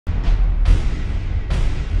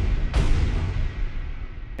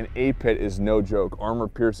An APIT is no joke, armor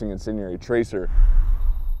piercing incendiary tracer.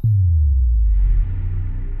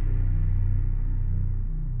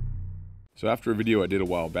 So after a video I did a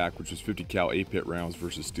while back, which was 50 cal APIT rounds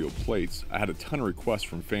versus steel plates, I had a ton of requests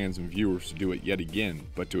from fans and viewers to do it yet again,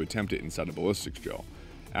 but to attempt it inside a ballistics gel.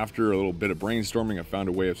 After a little bit of brainstorming, I found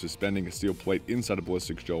a way of suspending a steel plate inside a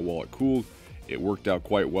ballistics gel while it cooled. It worked out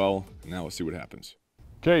quite well. Now let's see what happens.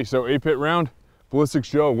 Okay, so APIT round, ballistics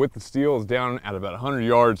gel with the steel is down at about 100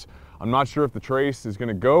 yards. I'm not sure if the trace is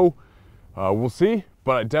gonna go. We'll see,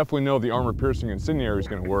 but I definitely know the armor piercing incendiary is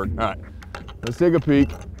gonna work. All right, let's take a peek.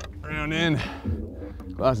 Round in,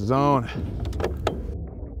 glasses on.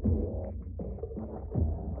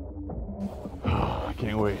 Oh, I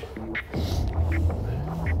can't wait.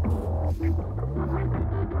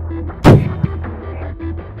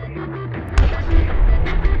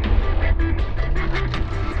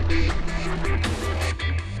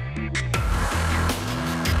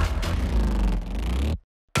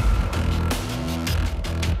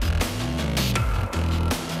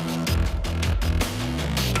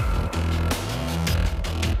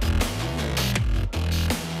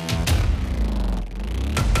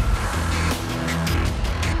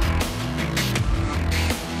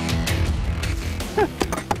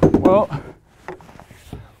 Well,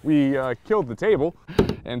 we killed the table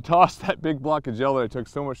and tossed that big block of gel that I took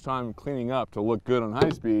so much time cleaning up to look good on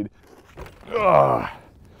high speed.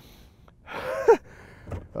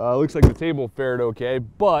 Looks like the table fared okay,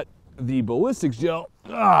 but the ballistics gel,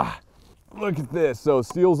 look at this. So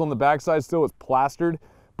steel's on the backside still, it's plastered,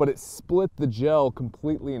 but it split the gel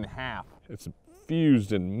completely in half. It's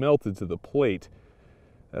fused and melted to the plate.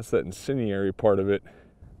 That's that incendiary part of it.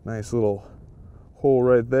 Nice little hole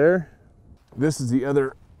right there. This is the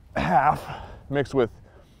other half mixed with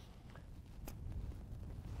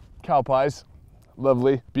cow pies.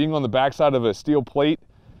 Lovely. Being on the backside of a steel plate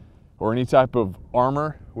or any type of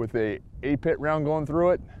armor with a APIT round going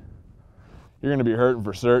through it, you're gonna be hurting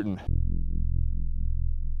for certain.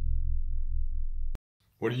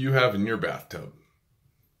 What do you have in your bathtub?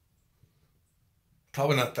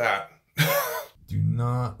 Probably not that. Do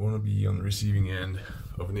not want to be on the receiving end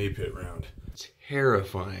of an APIT round.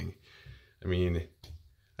 Terrifying. I mean,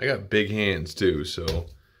 I got big hands too, so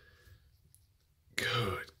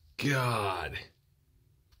good God.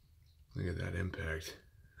 Look at that impact.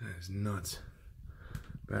 That is nuts.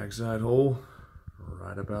 Backside hole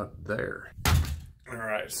right about there. All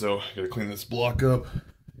right, so I gotta clean this block up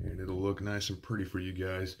and it'll look nice and pretty for you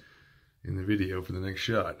guys in the video for the next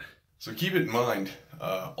shot. So keep it in mind,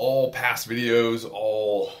 all past videos,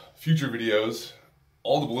 all future videos,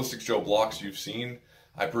 all the ballistics gel blocks you've seen,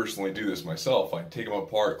 I personally do this myself. I take them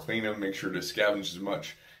apart, clean them, make sure to scavenge as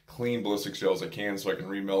much clean ballistics gel as I can so I can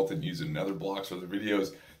remelt it and use it in other blocks or other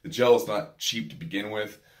videos. The gel is not cheap to begin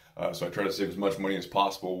with, so I try to save as much money as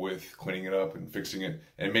possible with cleaning it up and fixing it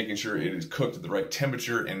and making sure it is cooked at the right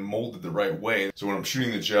temperature and molded the right way. So when I'm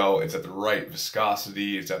shooting the gel, it's at the right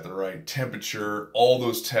viscosity, it's at the right temperature. All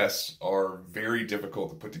those tests are very difficult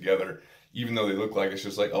to put together, even though they look like it's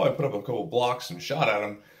just like, oh, I put up a couple blocks and shot at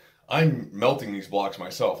them. I'm melting these blocks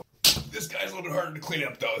myself. This guy's a little bit harder to clean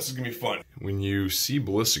up though. This is gonna be fun. When you see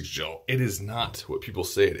ballistics gel, it is not what people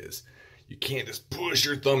say it is. You can't just push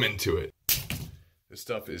your thumb into it. This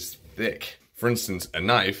stuff is thick. For instance, a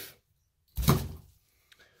knife,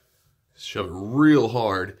 shove it real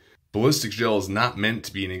hard. Ballistics gel is not meant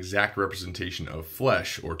to be an exact representation of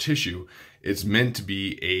flesh or tissue. It's meant to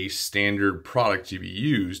be a standard product to be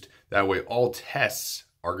used. That way all tests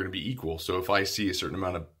are gonna be equal. So if I see a certain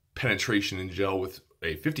amount of penetration in gel with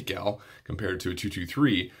a 50 cal compared to a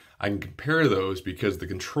 223, I can compare those because the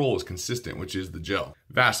control is consistent, which is the gel.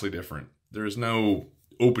 Vastly different. There's no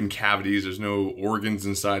open cavities, there's no organs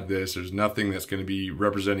inside this, there's nothing that's going to be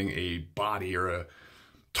representing a body or a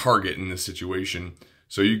target in this situation.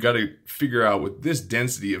 So you got to figure out with this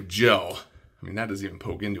density of gel, I mean that doesn't even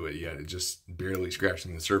poke into it yet, it's just barely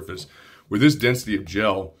scratching the surface. With this density of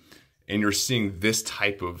gel, and you're seeing this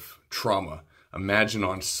type of trauma, imagine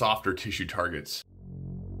on softer tissue targets.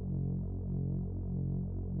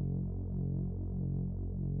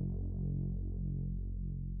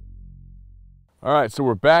 All right, so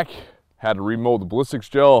we're back. Had to remold the ballistics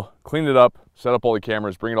gel, clean it up, set up all the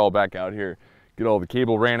cameras, bring it all back out here, get all the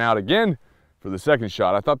cable ran out again for the second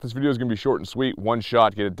shot. I thought this video was gonna be short and sweet, one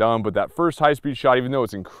shot, get it done, but that first high-speed shot, even though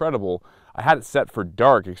it's incredible, I had it set for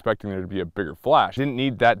dark, expecting there to be a bigger flash. Didn't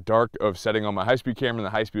need that dark of setting on my high-speed camera, and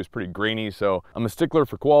the high-speed was pretty grainy, so I'm a stickler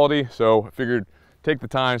for quality, so I figured take the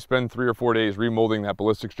time, spend 3 or 4 days remolding that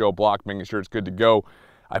ballistics gel block, making sure it's good to go.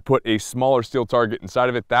 I put a smaller steel target inside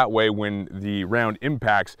of it. That way, when the round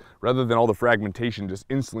impacts, rather than all the fragmentation just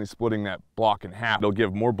instantly splitting that block in half, it'll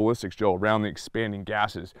give more ballistics gel around the expanding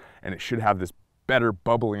gases, and it should have this better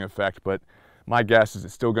bubbling effect. But my guess is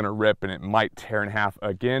it's still gonna rip and it might tear in half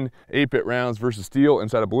again. APIT rounds versus steel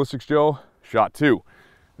inside of ballistics gel, shot 2.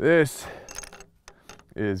 This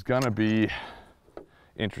is gonna be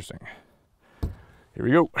interesting. Here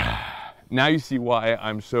we go. Now you see why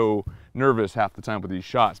I'm so nervous half the time with these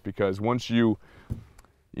shots, because once you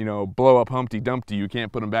know, blow up Humpty Dumpty, you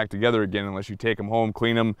can't put them back together again unless you take them home,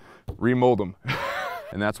 clean them, remold them.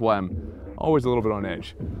 And that's why I'm always a little bit on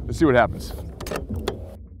edge. Let's see what happens.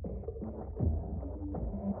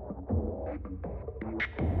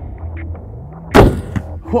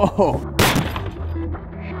 Whoa.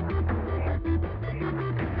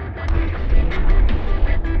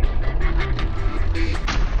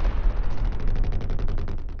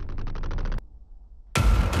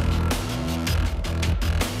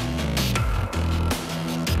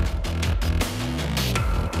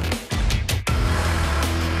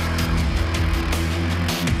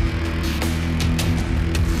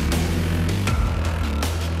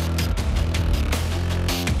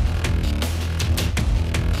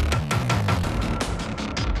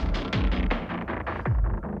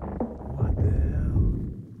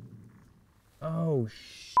 Oh,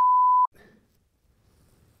 shit.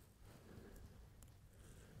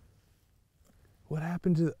 What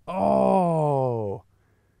happened to oh,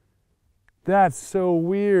 that's so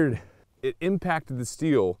weird. It impacted the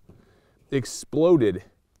steel, exploded,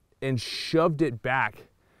 and shoved it back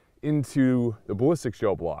into the ballistics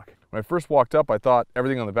gel block. When I first walked up, I thought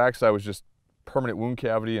everything on the backside was just permanent wound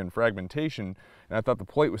cavity and fragmentation, and I thought the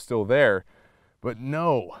plate was still there, but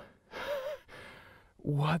no.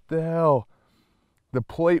 What the hell? The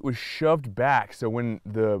plate was shoved back, so when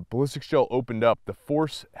the ballistics gel opened up, the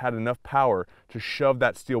force had enough power to shove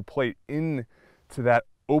that steel plate into that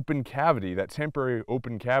open cavity, that temporary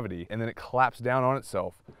open cavity, and then it collapsed down on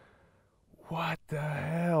itself. What the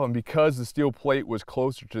hell? And because the steel plate was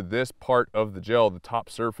closer to this part of the gel, the top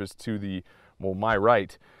surface to the, well, my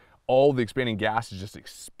right, all the expanding gases just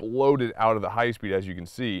exploded out of the high speed, as you can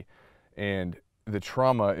see, and the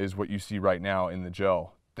trauma is what you see right now in the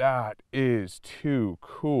gel. That is too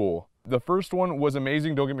cool. The first one was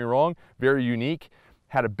amazing, don't get me wrong, very unique,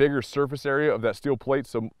 had a bigger surface area of that steel plate,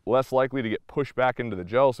 so less likely to get pushed back into the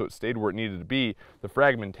gel, so it stayed where it needed to be. The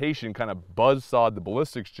fragmentation kind of buzzsawed the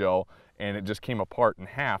ballistics gel, and it just came apart in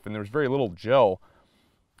half, and there was very little gel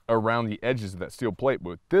around the edges of that steel plate.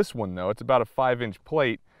 But with this one though, it's about a 5-inch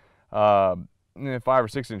plate, 5 or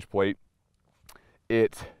 6 inch plate.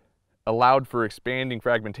 It allowed for expanding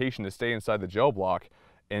fragmentation to stay inside the gel block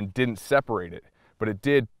and didn't separate it, but it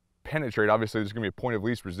did penetrate. Obviously there's gonna be a point of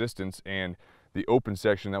least resistance, and the open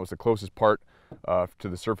section, that was the closest part to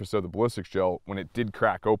the surface of the ballistics gel, when it did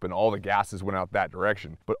crack open, all the gases went out that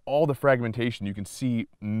direction. But all the fragmentation, you can see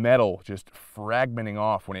metal just fragmenting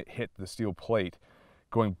off when it hit the steel plate,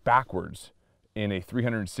 going backwards in a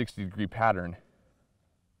 360-degree pattern.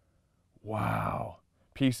 Wow.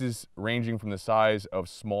 Pieces ranging from the size of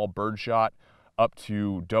small birdshot up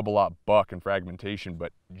to double-aught buck in fragmentation,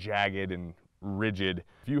 but jagged and rigid.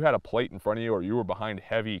 If you had a plate in front of you, or you were behind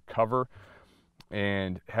heavy cover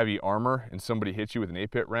and heavy armor, and somebody hit you with an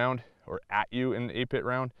APIT round, or at you in an APIT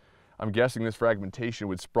round, I'm guessing this fragmentation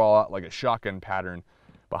would sprawl out like a shotgun pattern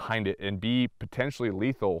behind it and be potentially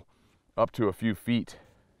lethal up to a few feet.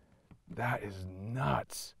 That is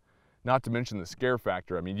nuts. Not to mention the scare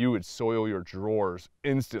factor. I mean, you would soil your drawers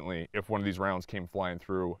instantly if one of these rounds came flying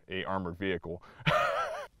through a armored vehicle.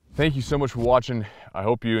 Thank you so much for watching. I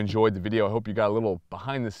hope you enjoyed the video. I hope you got a little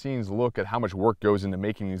behind the scenes look at how much work goes into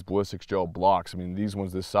making these ballistics gel blocks. I mean, these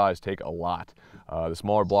ones this size take a lot. The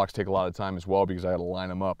smaller blocks take a lot of time as well, because I had to line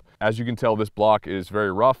them up. As you can tell, this block is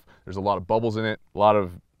very rough. There's a lot of bubbles in it, a lot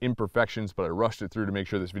of imperfections, but I rushed it through to make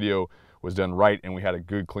sure this video was done right and we had a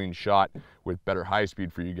good clean shot with better high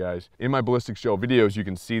speed for you guys. In my ballistics gel videos, you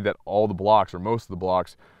can see that all the blocks, or most of the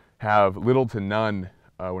blocks, have little to none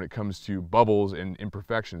when it comes to bubbles and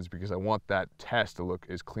imperfections, because I want that test to look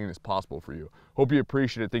as clean as possible for you. Hope you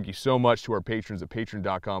appreciate it. Thank you so much to our patrons at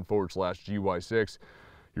patreon.com/GY6.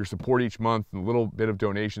 Your support each month and a little bit of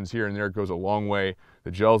donations here and there goes a long way.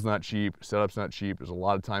 The gel's not cheap, setup's not cheap. There's a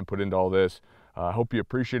lot of time put into all this. Hope you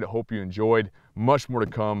appreciate it. Hope you enjoyed. Much more to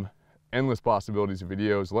come. Endless possibilities of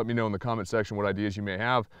videos. Let me know in the comment section what ideas you may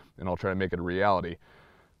have, and I'll try to make it a reality.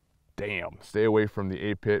 Damn, stay away from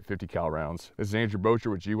the APIT 50 cal rounds. This is Andrew Bocher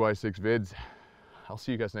with GY6 Vids. I'll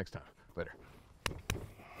see you guys next time. Later.